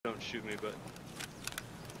shoot me, but...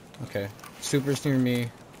 Okay. Super's near me.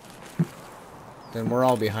 Then we're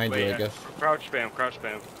all behind you, I guess. Crouch spam, crouch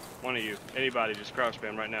spam. One of you. Anybody, just crouch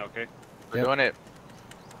spam right now, okay? We're doing it.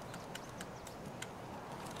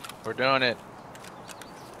 We're doing it.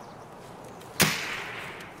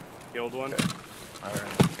 Killed one.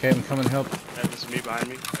 Alright. Okay, I'm coming to help. This is me behind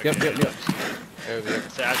me. Yep.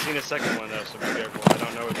 So I've seen a second one though, so be careful. I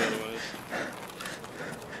don't know where the other one is.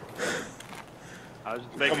 I was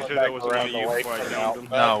just making sure that was one of you before I downed him.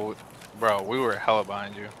 No, bro, we were hella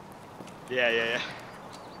behind you. Yeah.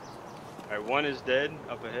 Alright, one is dead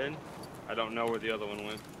up ahead. I don't know where the other one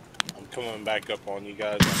went. I'm coming back up on you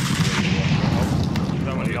guys. Is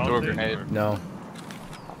that one of y'all Throw a did, grenade. or? No.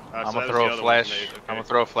 I'm So gonna that throw was a the other flash. one grenade, okay. I'm gonna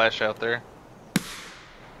throw a flash out there. I'm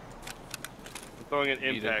throwing an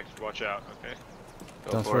impact. Watch out, okay?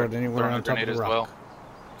 Go Don't for throw it anywhere Throwing on a top of grenade the as rock. well.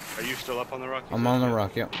 Are you still up on the rock? I'm on the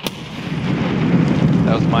rock, yep.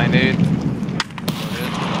 That was my nade.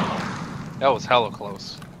 That was hella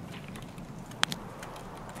close.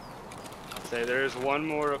 I'll say there's one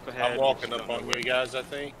more up ahead. I'm walking up on you guys, I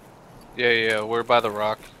think. Yeah, we're by the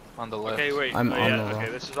rock on the left. Okay, wait. I'm on the okay, rock.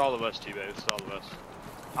 this is all of us, T-Bag. This is all of us.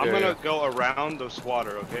 I'm Yeah, gonna go around the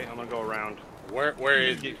swatter, okay? I'm gonna go around. Where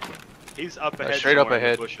is he? He's up ahead. Straight up somewhere in the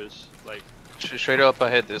ahead. Bushes. Like Straight up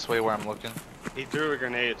ahead this way where I'm looking. he threw a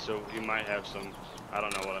grenade, so he might have some. I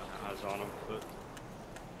don't know what has on him, but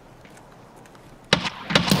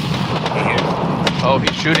Oh,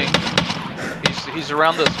 he's shooting. He's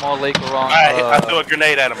around the small lake around. I threw a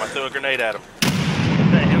grenade at him. is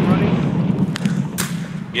that him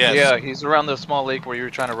running? Yes. Yeah, he's around the small lake where you were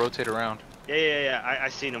trying to rotate around. Yeah. I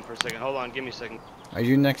seen him for a second. Hold on, give me a second. Are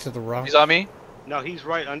you next to the rock? He's on me? No, he's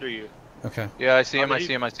right under you. Okay. Yeah, I see him, Oh, I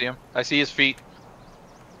see him. I see his feet.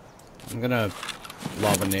 I'm gonna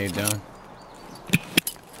lob a nade down.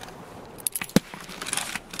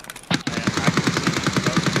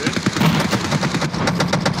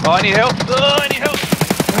 Oh, I need help! I need help!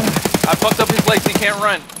 I fucked up his legs, he can't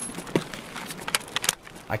run.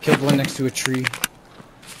 I killed one next to a tree.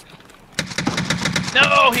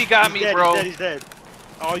 No, he got me, Dead, bro. He's dead.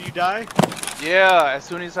 Oh, you die? Yeah, as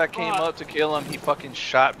soon as I came up to kill him, he fucking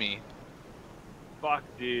shot me. Fuck,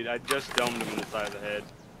 dude. I just domed him in the side of the head.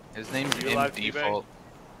 His name's You in alive, T-Bag? default.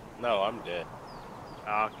 No, I'm dead.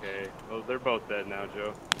 Okay. Well, they're both dead now,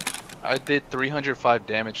 Joe. I did 305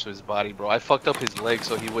 damage to his body, bro. I fucked up his leg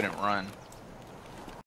so he wouldn't run.